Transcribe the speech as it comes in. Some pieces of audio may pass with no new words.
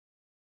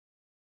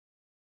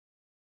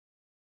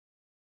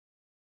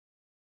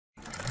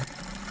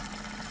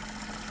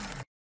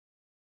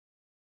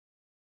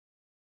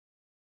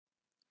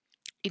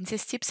In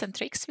this tips and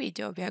tricks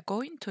video, we are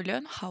going to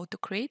learn how to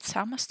create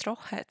summer straw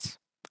hats.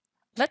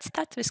 Let's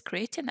start with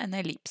creating an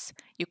ellipse.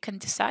 You can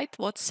decide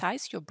what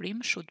size your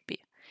brim should be.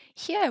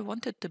 Here I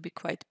want it to be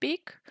quite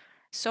big,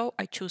 so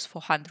I choose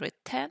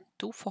 410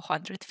 to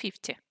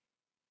 450.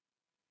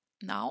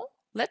 Now,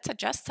 let's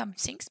adjust some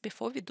things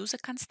before we do the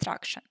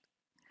construction.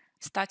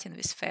 Starting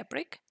with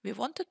fabric, we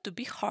want it to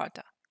be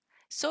harder,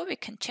 so we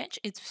can change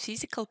its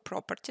physical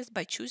properties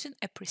by choosing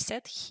a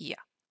preset here.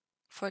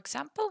 For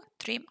example,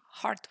 trim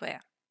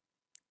hardware.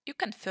 You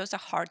can further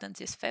harden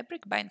this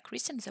fabric by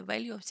increasing the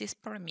value of these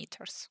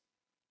parameters.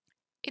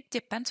 It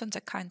depends on the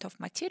kind of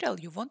material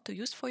you want to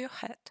use for your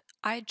hat.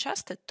 I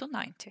adjusted to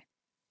 90.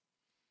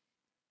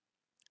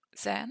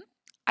 Then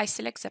I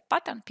select the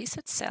pattern piece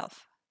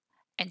itself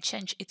and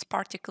change its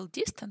particle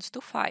distance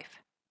to 5.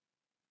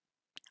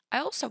 I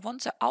also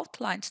want the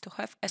outlines to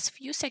have as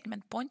few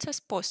segment points as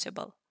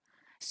possible,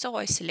 so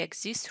I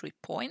select these 3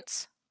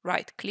 points,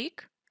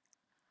 right-click,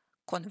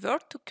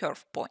 convert to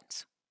curve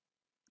points.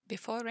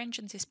 Before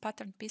arranging this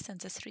pattern piece in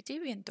the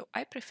 3D window,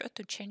 I prefer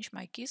to change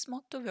my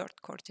gizmo to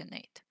vert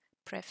coordinate.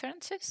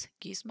 Preferences,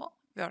 gizmo,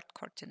 vert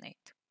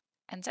coordinate.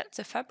 And then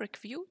the fabric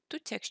view to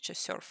texture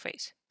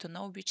surface to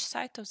know which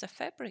side of the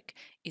fabric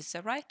is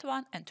the right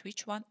one and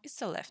which one is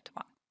the left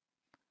one.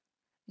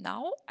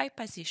 Now I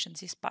position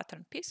this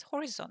pattern piece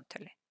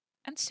horizontally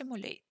and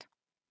simulate,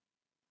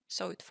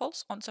 so it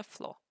falls on the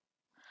floor.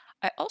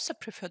 I also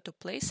prefer to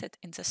place it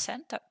in the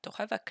center to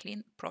have a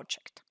clean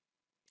project.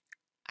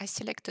 I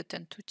select it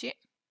in 2D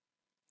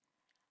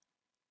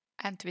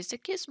and with the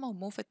gizmo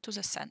move it to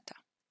the center.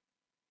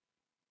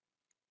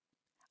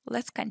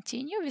 Let's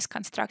continue with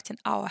constructing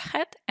our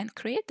hat and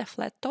create a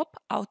flat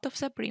top out of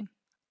the brim.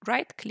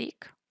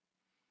 Right-click,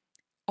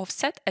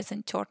 offset as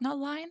internal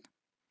line,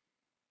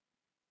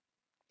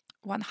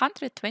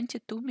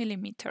 122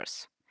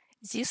 millimeters.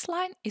 This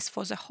line is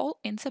for the hole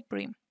in the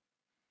brim.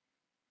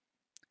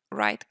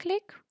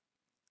 Right-click,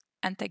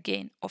 and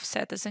again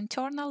offset as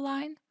internal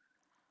line,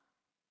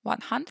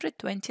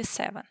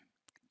 127.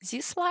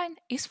 This line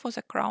is for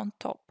the crown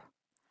top.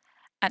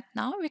 And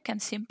now we can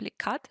simply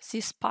cut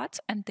these parts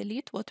and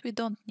delete what we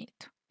don't need.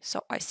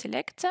 So I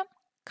select them,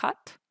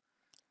 cut,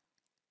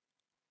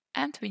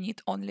 and we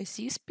need only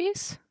this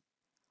piece,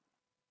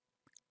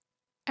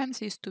 and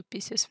these 2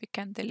 pieces we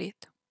can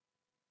delete.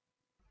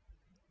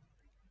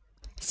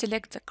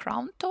 Select the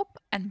crown top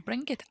and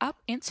bring it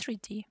up in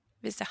 3D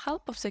with the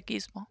help of the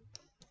gizmo.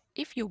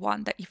 If you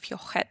wonder if your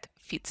hat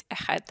fits a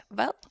hat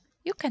well,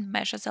 you can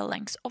measure the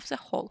length of the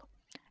hole.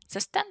 The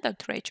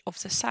standard range of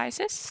the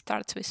sizes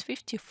starts with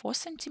 54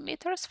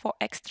 cm for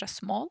extra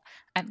small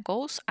and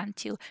goes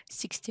until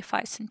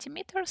 65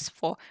 cm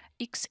for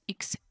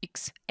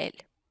XXXL.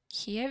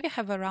 Here we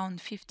have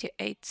around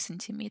 58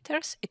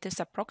 cm, it is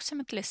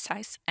approximately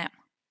size M.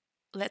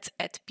 Let's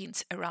add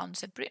pins around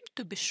the brim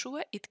to be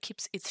sure it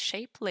keeps its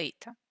shape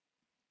later.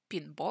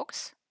 Pin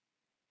box.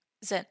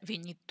 Then we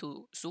need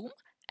to zoom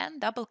and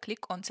double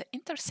click on the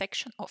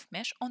intersection of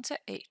mesh on the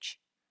edge.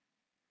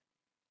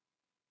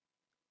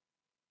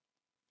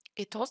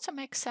 It also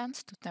makes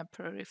sense to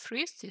temporarily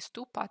freeze these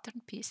 2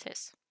 pattern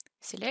pieces.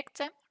 Select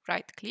them,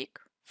 right-click,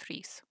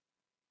 freeze.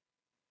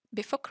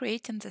 Before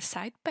creating the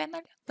side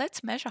panel,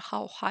 let's measure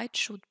how high it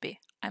should be.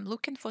 I'm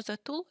looking for the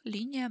tool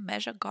Linear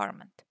Measure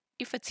Garment.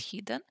 If it's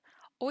hidden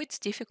or it's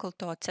difficult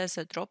to access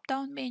the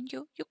drop-down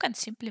menu, you can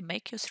simply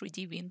make your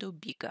 3D window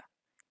bigger.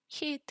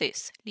 Here it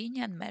is,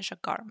 Linear Measure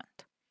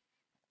Garment.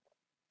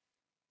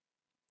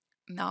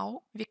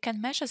 Now we can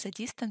measure the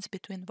distance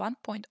between one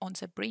point on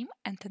the brim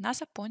and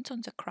another point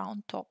on the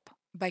crown top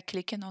by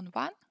clicking on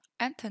one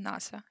and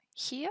another.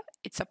 Here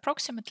it's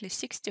approximately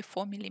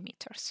 64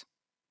 millimeters.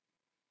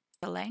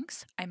 The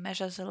length, I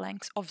measure the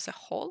length of the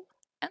hole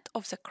and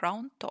of the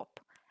crown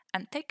top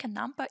and take a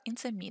number in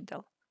the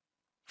middle,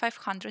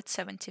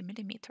 570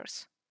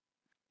 millimeters.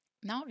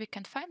 Now we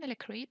can finally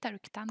create a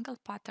rectangle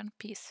pattern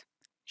piece.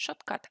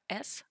 Shortcut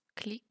S,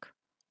 click,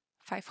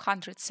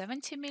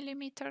 570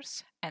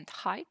 millimeters and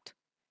height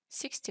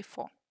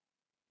 64.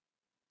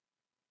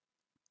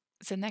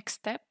 The next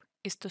step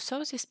is to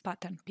sew this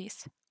pattern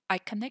piece. I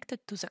connect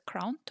it to the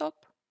crown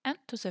top and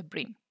to the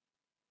brim.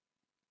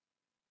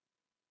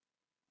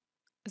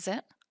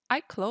 Then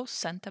I close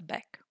center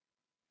back.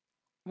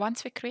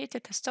 Once we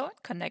created a sewing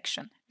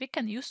connection, we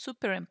can use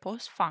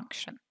superimpose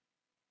function.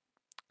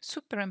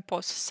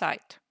 Superimpose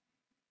side.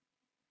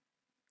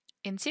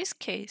 In this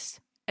case,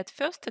 at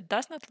first it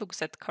does not look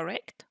that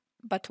correct,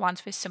 but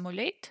once we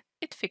simulate,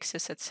 it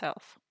fixes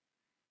itself.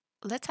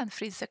 Let's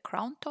unfreeze the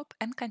crown top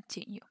and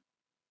continue.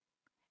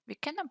 We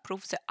can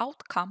improve the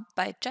outcome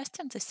by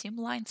adjusting the seam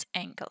line's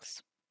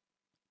angles.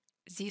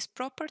 This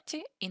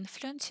property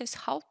influences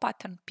how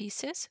pattern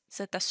pieces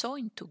that are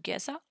sewn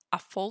together are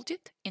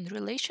folded in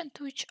relation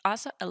to each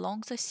other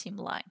along the seam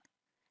line.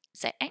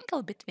 The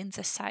angle between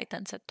the side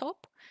and the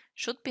top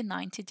should be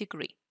 90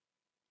 degrees.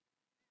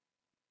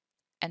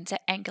 And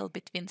the angle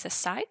between the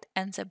side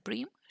and the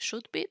brim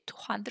should be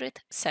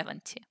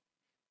 270.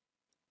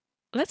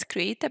 Let's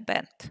create a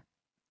band.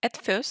 At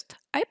first,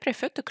 I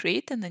prefer to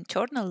create an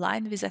internal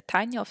line with a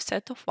tiny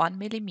offset of 1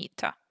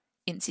 mm.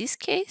 In this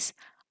case,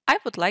 I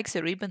would like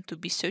the ribbon to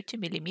be 30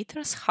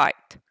 mm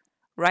height.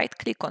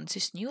 Right-click on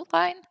this new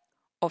line,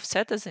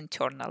 offset as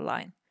internal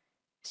line,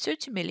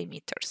 30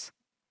 mm.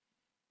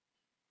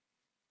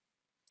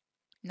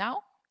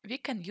 Now we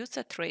can use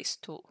the trace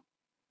tool.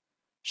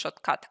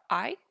 Shortcut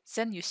I,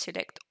 then you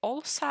select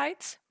all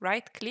sides,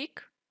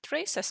 right-click,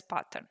 trace as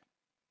pattern.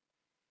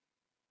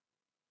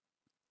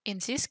 In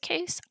this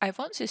case, I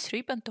want this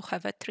ribbon to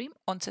have a trim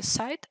on the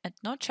side and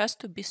not just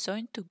to be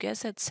sewn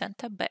together at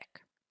center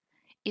back.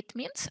 It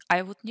means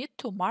I would need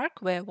to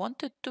mark where I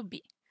want it to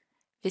be.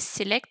 With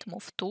Select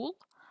Move tool,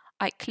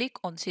 I click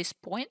on this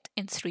point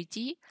in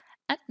 3D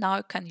and now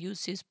I can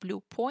use this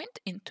blue point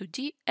in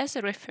 2D as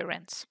a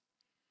reference.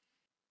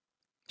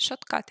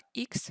 Shortcut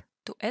X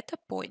to add a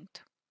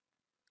point.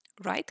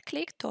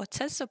 Right-click to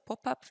access the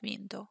pop-up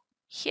window.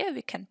 Here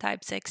we can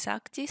type the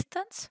exact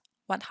distance.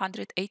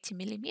 180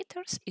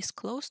 mm is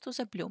close to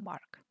the blue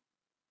mark.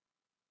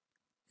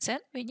 Then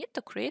we need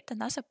to create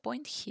another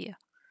point here.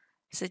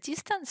 The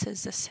distance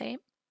is the same,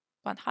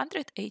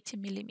 180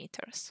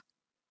 mm.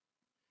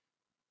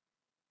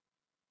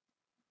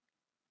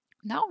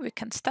 Now we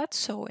can start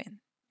sewing.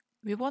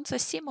 We want the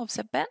seam of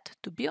the band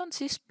to be on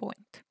this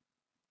point.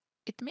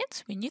 It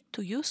means we need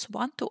to use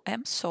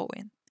 1-M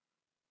sewing.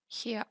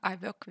 Here I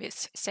work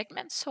with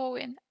segment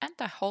sewing and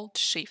I hold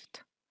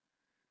Shift.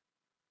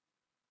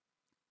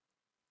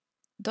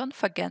 Don't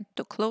forget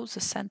to close the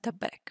center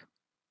back.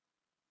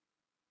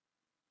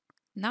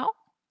 Now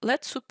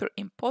let's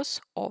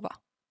superimpose over.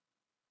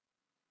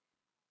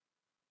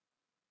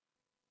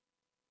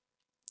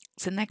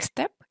 The next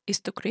step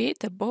is to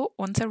create a bow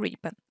on the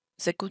ribbon.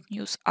 The good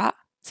news are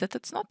that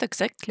it's not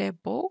exactly a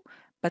bow,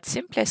 but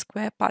simply a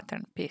square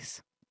pattern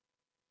piece.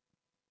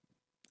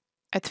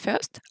 At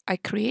first, I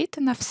create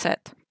an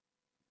offset,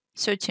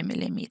 30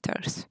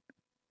 mm.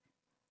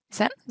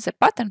 Then the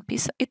pattern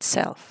piece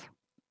itself,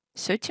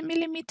 30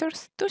 mm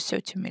to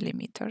 30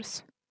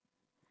 mm.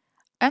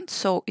 And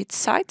sew its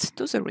sides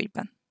to the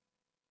ribbon.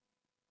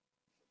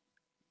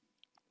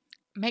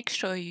 Make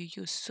sure you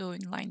use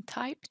sewing line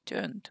type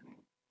turned.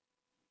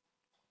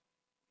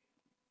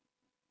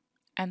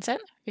 And then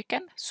we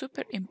can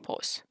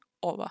superimpose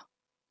over.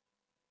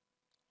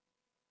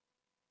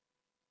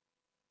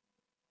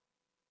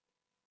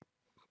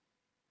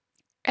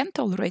 And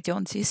already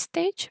on this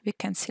stage, we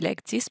can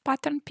select these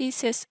pattern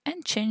pieces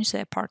and change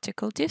their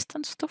particle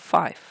distance to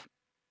 5,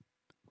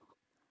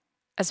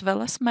 as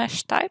well as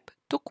mesh type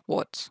to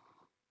quads.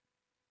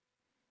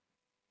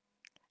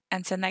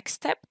 And the next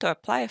step to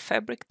apply a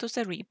fabric to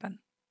the ribbon.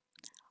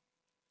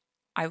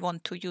 I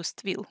want to use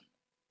twill.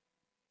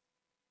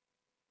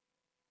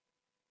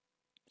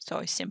 So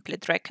I simply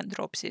drag and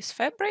drop this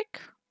fabric.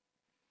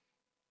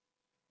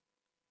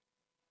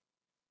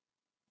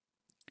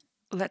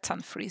 Let's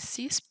unfreeze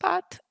this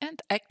part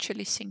and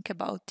actually think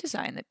about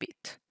design a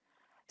bit.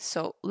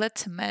 So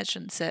let's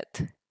imagine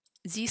that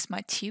this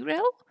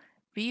material,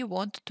 we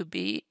want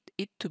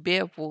it to be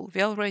a wool.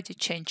 We already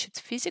changed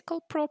its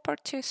physical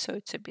properties, so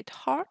it's a bit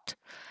hard.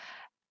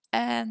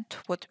 And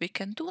what we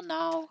can do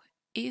now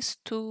is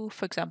to,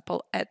 for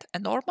example, add a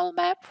normal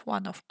map,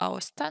 one of our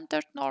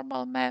standard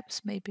normal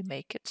maps, maybe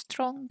make it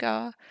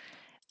stronger,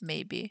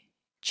 maybe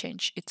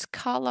change its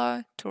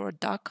color to a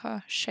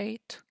darker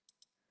shade,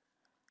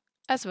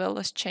 as well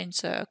as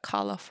change the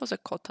color for the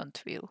cotton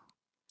twill.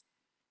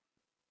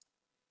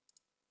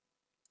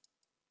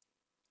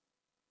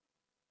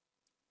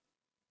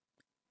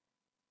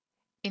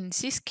 In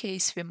this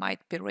case, we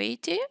might be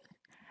ready,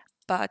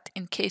 but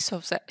in case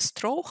of the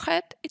straw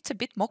hat, it's a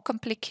bit more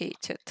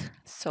complicated.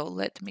 So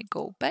let me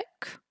go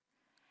back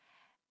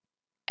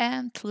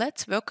and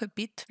let's work a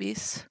bit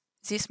with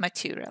this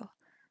material.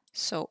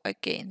 So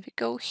again, we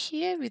go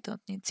here, we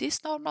don't need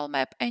this normal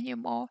map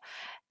anymore.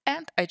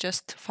 And I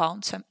just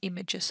found some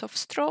images of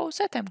straw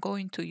that I'm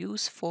going to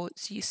use for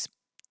this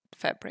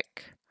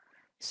fabric.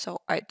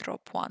 So I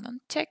drop one on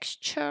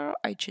texture,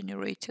 I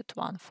generated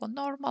one for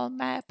normal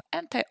map,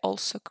 and I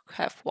also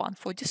have one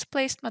for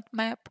displacement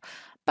map,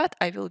 but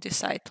I will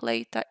decide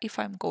later if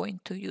I'm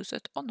going to use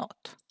it or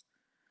not.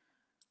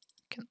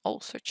 I can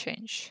also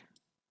change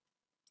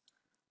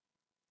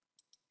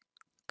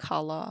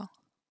color,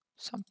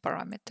 some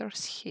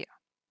parameters here.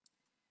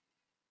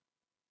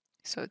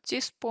 So at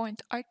this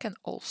point I can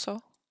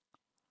also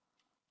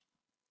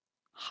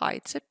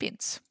hide the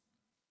pins.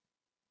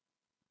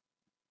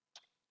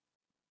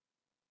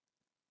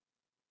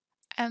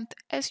 And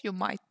as you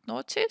might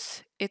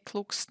notice, it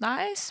looks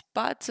nice,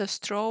 but the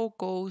straw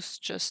goes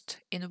just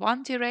in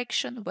one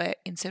direction, where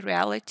in the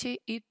reality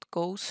it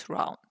goes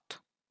round.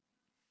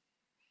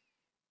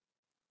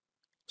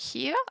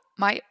 Here,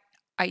 my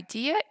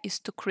idea is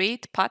to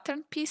create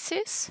pattern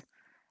pieces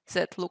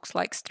that looks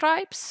like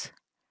stripes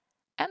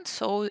and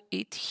sew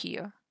it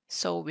here.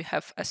 So we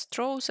have a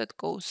straw that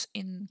goes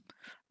in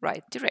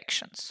right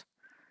directions.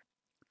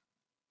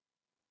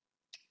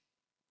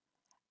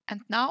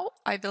 And now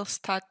I will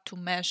start to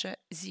measure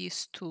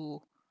these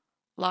two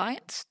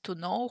lines to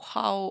know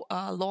how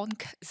long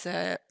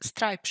the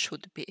stripe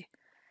should be.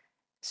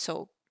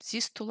 So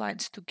these two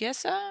lines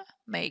together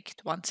make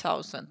it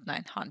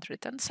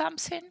 1900 and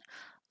something.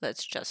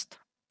 Let's just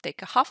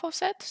take a half of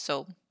that,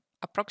 so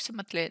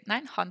approximately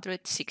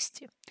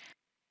 960.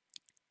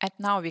 And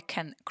now we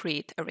can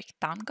create a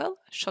rectangle,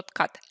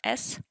 shortcut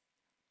S,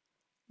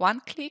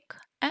 one click,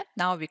 and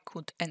now we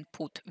could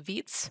input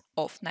width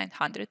of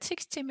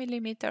 960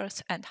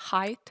 millimeters and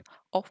height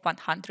of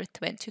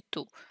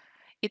 122.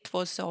 It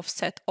was the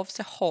offset of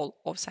the whole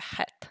of the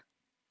head.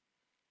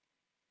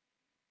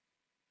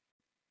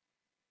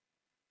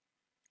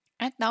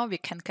 And now we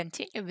can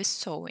continue with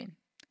sewing.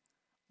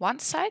 One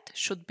side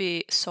should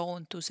be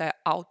sewn to the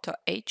outer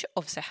edge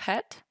of the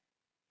head,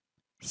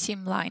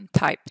 seam line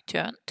type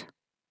turned,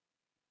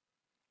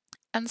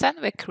 and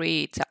then we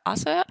create the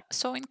other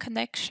sewing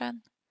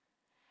connection,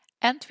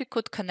 and we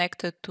could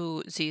connect it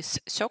to this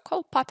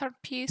circle pattern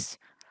piece,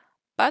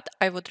 but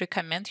I would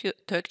recommend you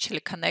to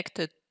actually connect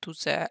it to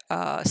the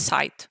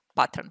side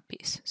pattern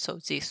piece, so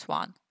this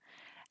one.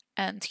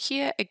 And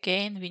here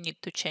again we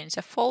need to change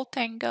the fold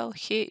angle,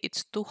 here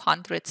it's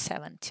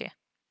 270.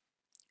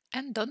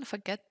 And don't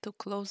forget to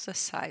close the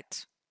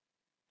sides.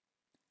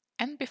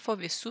 And before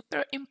we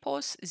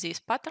superimpose this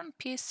pattern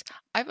piece,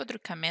 I would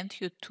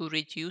recommend you to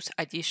reduce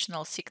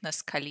additional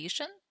thickness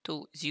collision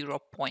to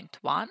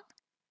 0.1.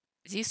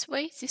 This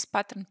way, this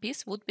pattern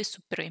piece would be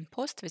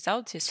superimposed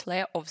without this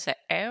layer of the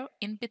air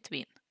in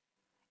between.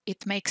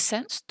 It makes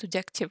sense to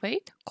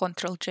deactivate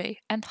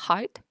Ctrl-J and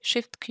hide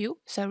Shift-Q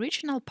the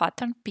original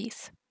pattern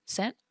piece.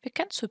 Then we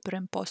can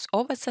superimpose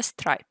over the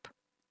stripe.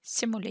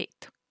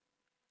 Simulate.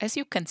 As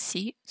you can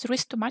see, there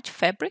is too much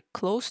fabric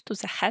close to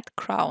the head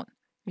crown.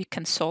 We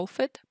can solve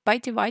it by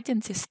dividing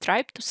the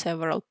stripe to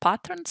several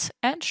patterns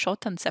and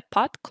shorten the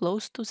part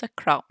close to the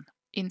crown.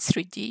 In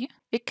 3D,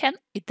 we can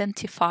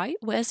identify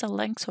where the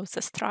length of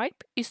the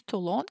stripe is too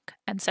long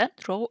and then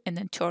draw an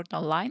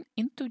internal line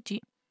in 2D.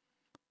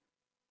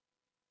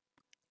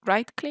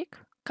 Right-click,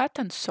 cut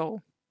and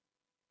sew.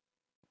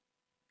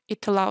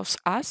 It allows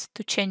us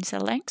to change the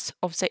length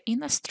of the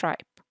inner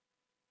stripe.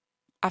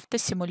 After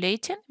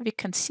simulating, we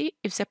can see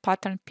if the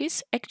pattern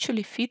piece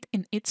actually fit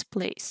in its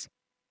place.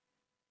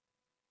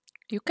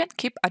 You can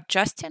keep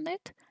adjusting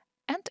it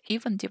and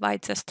even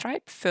divide the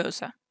stripe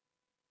further.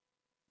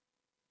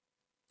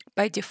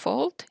 By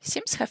default,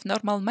 seams have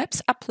normal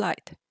maps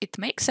applied. It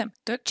makes them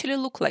to actually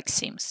look like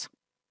seams.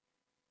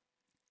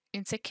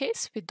 In the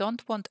case we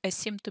don't want a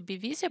seam to be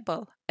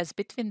visible, as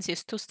between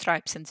these two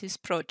stripes in this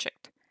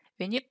project,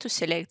 we need to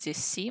select this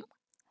seam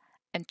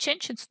and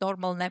change its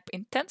normal map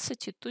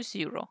intensity to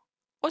 0,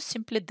 or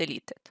simply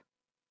delete it.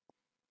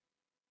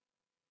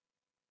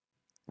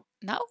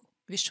 Now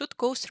we should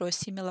go through a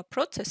similar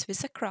process with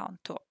the crown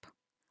top.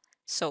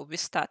 So we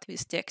start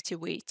with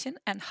deactivating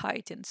and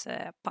hiding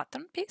the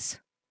pattern piece,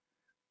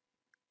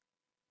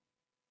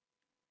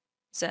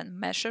 then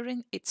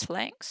measuring its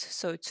length,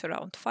 so it's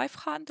around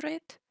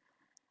 500,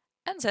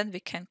 and then we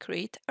can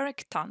create a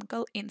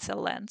rectangle in the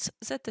length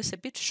that is a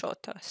bit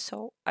shorter,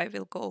 so I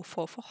will go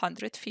for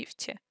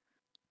 450.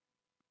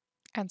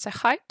 And the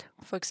height,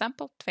 for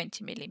example,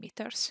 20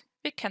 millimeters.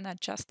 We can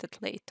adjust it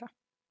later.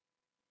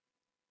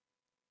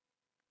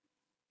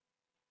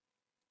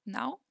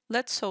 Now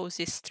let's sew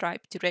this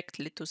stripe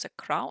directly to the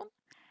crown,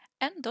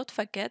 and don't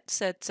forget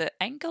that the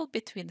angle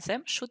between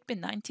them should be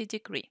 90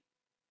 degrees.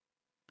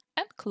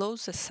 And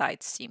close the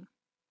side seam.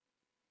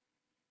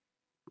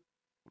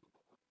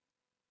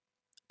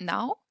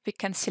 Now we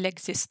can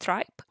select the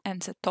stripe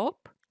and the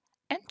top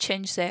and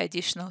change the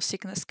additional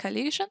thickness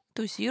collision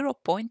to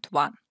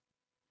 0.1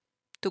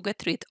 to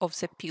get rid of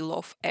the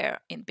peel-off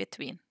air in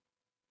between.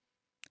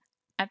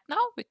 And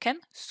now we can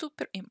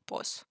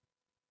superimpose.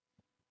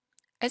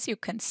 As you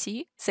can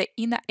see, the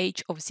inner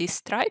edge of this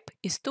stripe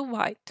is too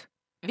wide.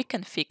 We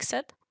can fix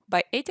it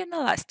by adding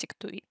elastic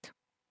to it.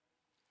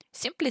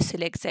 Simply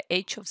select the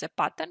edge of the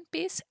pattern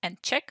piece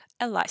and check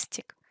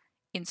Elastic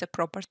in the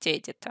Property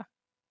Editor.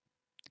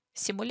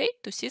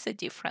 Simulate to see the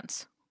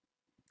difference.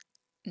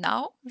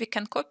 Now we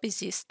can copy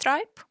this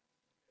stripe,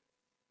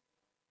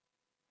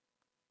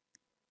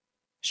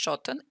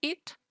 shorten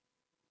it,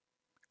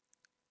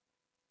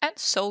 and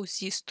sew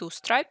these two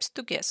stripes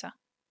together.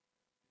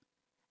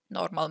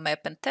 Normal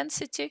map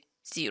intensity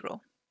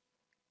 0.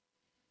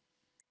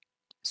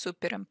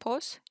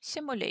 Superimpose,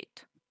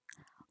 simulate.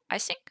 I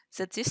think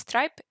that this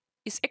stripe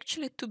is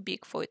actually too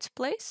big for its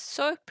place,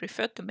 so I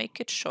prefer to make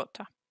it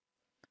shorter.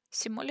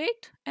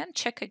 Simulate and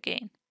check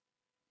again.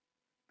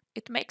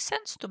 It makes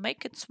sense to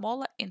make it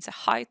smaller in the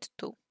height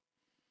too.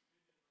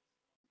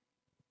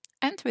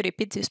 And we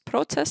repeat this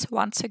process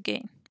once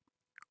again.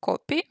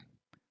 Copy,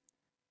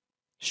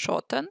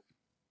 shorten,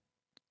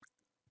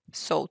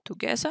 sew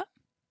together,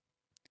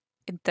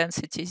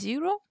 intensity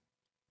 0,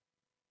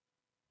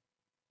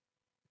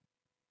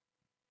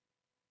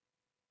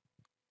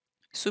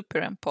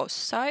 superimpose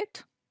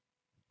side,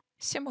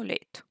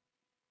 simulate.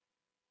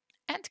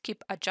 And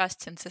keep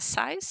adjusting the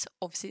size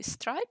of these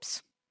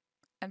stripes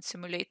and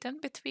simulate in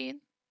between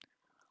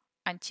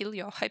until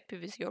you're happy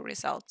with your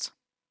results.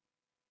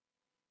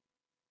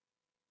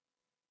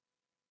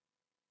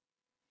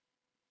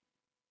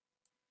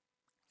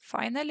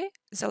 Finally,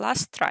 the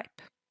last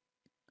stripe.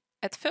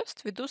 At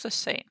first we do the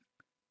same.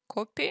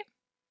 Copy,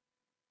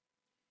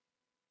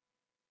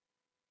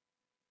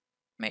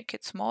 make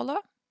it smaller,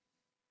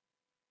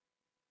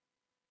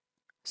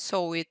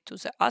 sew it to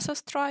the other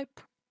stripe,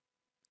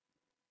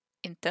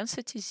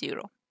 intensity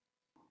 0.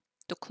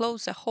 To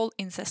close the hole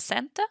in the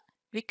center,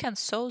 we can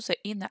sew the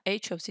inner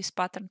edge of this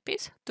pattern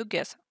piece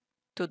together.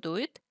 To do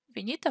it,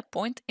 we need a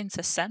point in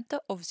the center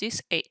of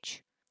this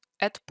edge.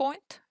 At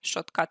point,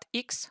 shortcut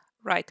X,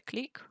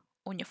 right-click,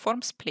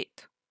 uniform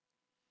split.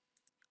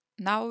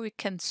 Now we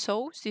can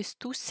sew these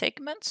two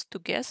segments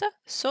together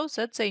so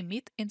that they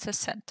meet in the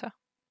center.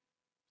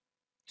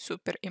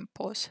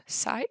 Superimpose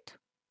side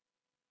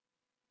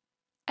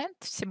and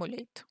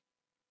simulate.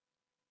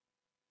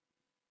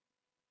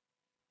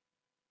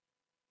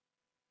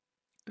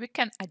 We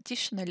can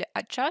additionally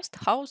adjust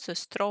how the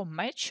straw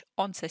match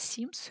on the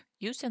seams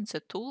using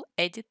the tool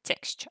Edit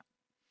Texture.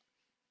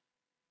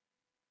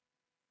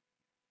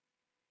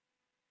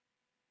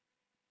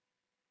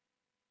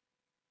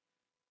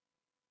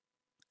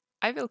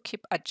 I will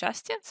keep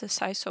adjusting the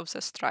size of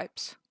the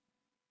stripes.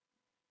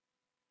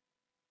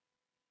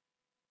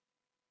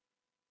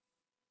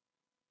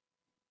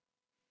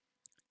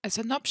 As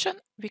an option,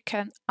 we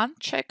can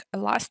uncheck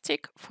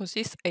elastic for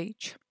this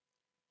edge.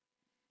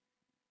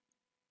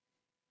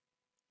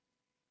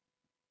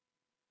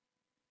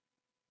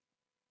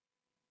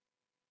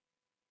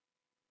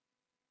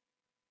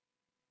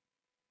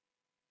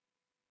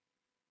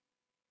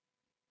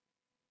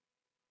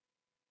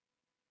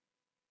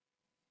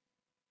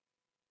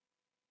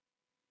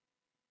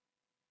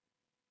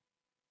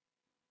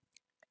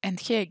 And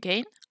here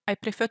again, I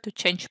prefer to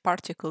change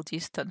particle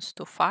distance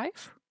to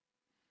 5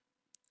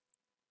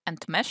 and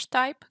mesh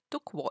type to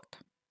quad.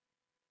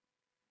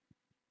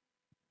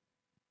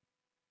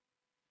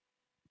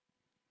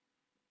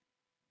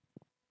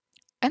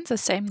 And the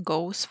same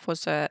goes for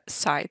the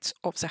sides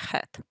of the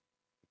head.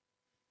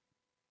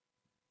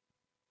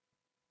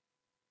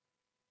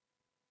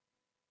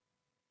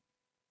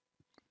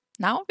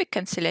 Now we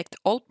can select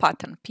all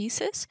pattern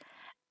pieces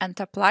and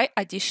apply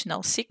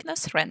additional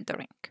thickness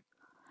rendering.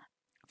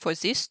 For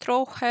this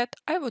straw head,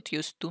 I would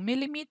use 2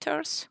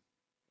 mm,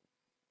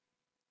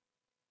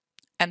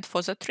 and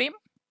for the trim,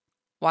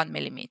 1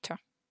 mm.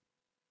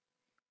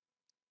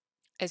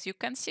 As you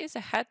can see,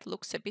 the head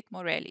looks a bit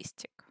more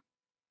realistic.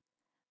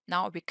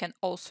 Now we can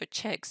also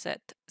check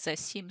that the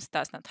seams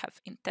does not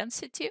have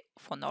intensity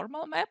for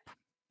normal map,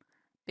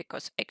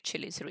 because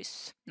actually there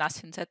is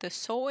nothing that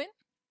is showing.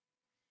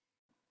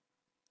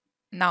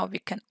 Now we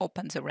can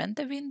open the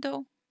render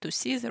window to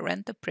see the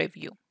render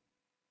preview.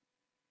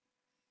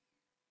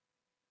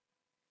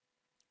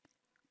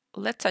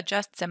 Let's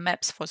adjust the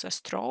maps for the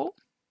straw.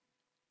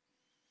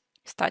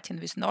 Starting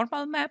with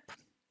normal map.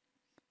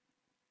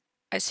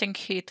 I think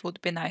here it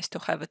would be nice to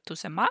have it to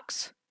the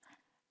max.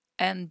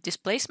 And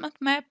displacement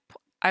map,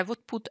 I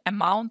would put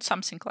amount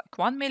something like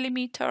 1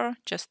 mm,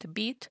 just a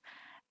bit,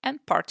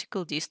 and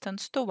particle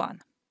distance to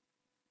 1.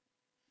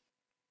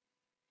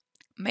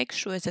 Make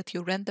sure that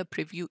your render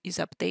preview is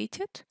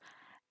updated.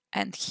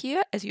 And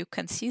here, as you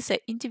can see,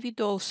 the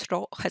individual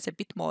straw has a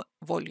bit more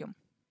volume.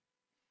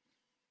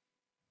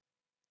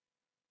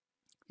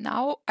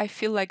 Now I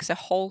feel like the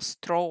whole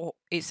straw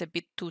is a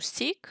bit too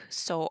thick,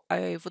 so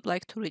I would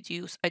like to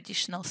reduce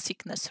additional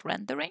thickness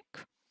rendering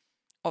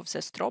of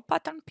the straw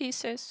pattern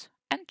pieces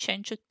and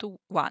change it to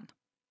 1.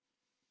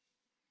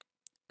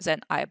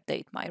 Then I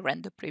update my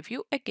render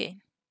preview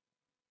again.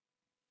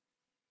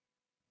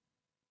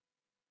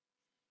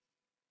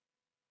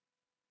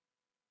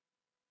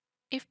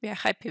 If we are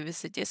happy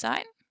with the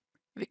design,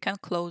 we can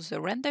close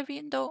the render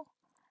window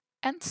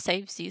and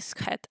save this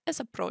head as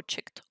a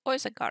project or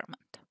as a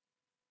garment.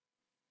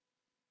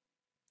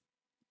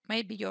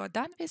 Maybe you are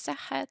done with the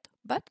head,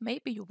 but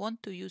maybe you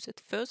want to use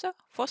it further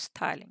for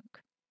styling.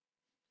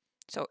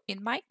 So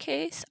in my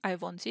case, I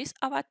want this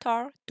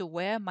avatar to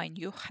wear my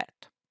new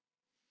hat.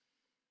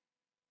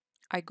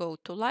 I go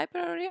to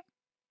Library,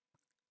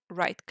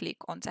 right-click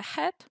on the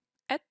hat,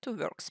 add to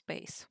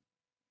Workspace.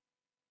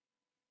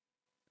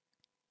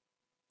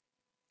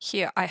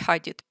 Here I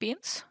hide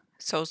pins,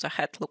 so the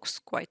hat looks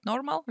quite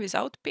normal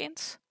without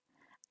pins.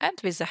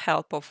 And with the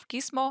help of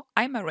Gizmo,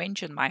 I'm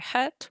arranging my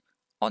hat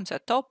on the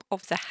top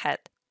of the head.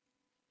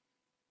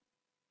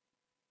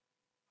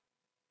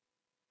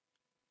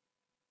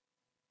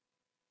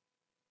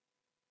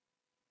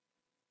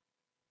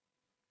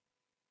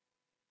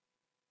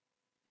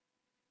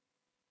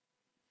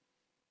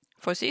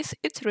 For this,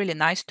 it's really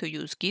nice to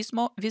use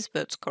Gizmo with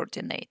Vertex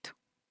coordinate.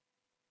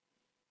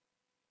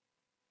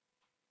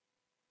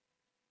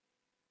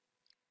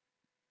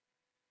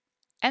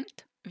 And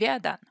we are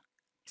done.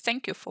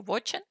 Thank you for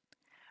watching.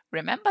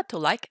 Remember to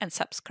like and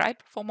subscribe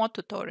for more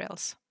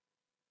tutorials.